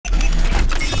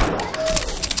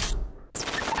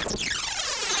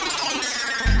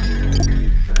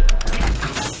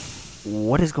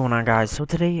What is going on, guys? So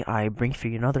today I bring for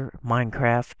you another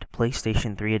Minecraft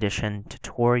PlayStation 3 edition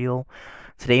tutorial.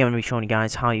 Today I'm going to be showing you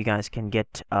guys how you guys can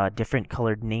get different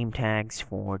colored name tags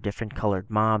for different colored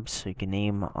mobs. So you can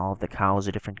name all of the cows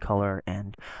a different color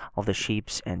and all the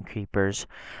sheeps and creepers.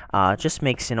 Just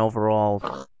makes an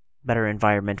overall better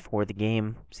environment for the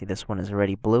game. See, this one is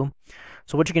already blue.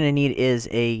 So what you're going to need is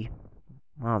a...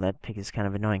 Wow, that pig is kind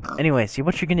of annoying. Anyway, see,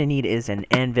 what you're going to need is an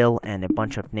anvil and a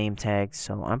bunch of name tags.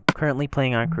 So I'm currently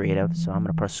playing on creative, so I'm going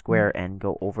to press square and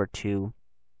go over to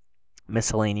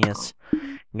miscellaneous.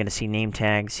 You're going to see name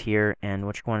tags here, and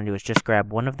what you want to do is just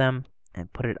grab one of them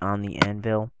and put it on the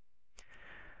anvil.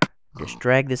 Just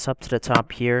drag this up to the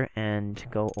top here and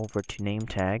go over to name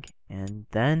tag. And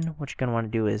then what you're going to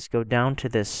want to do is go down to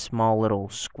this small little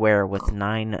square with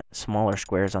 9 smaller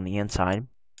squares on the inside.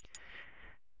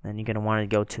 Then you're going to want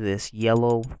to go to this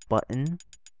yellow button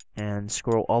and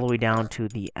scroll all the way down to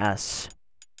the S.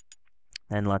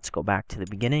 Then let's go back to the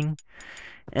beginning.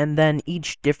 And then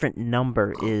each different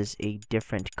number is a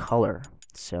different color.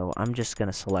 So I'm just going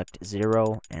to select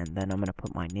 0, and then I'm going to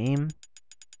put my name.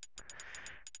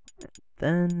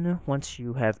 Then once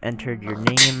you have entered your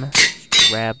name,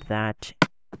 grab that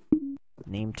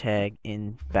name tag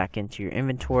back into your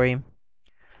inventory.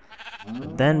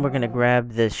 Then we're going to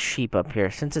grab this sheep up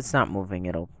here. Since it's not moving,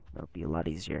 it'll be a lot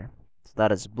easier. So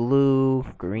that is blue,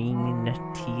 green,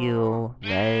 teal,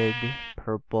 red,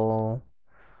 purple,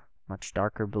 much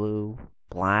darker blue,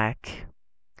 black.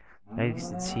 As you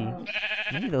can see,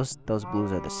 maybe those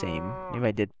blues are the same. Maybe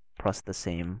I did press the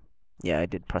same. Yeah, I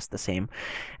did press the same.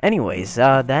 Anyways,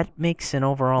 that makes an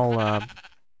overall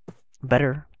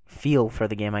better feel for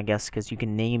the game, I guess, because you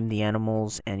can name the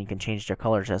animals and you can change their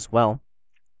colors as well.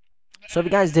 So if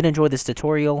you guys did enjoy this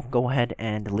tutorial, go ahead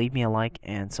and leave me a like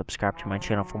and subscribe to my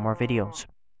channel for more videos.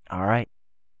 Alright,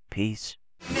 peace.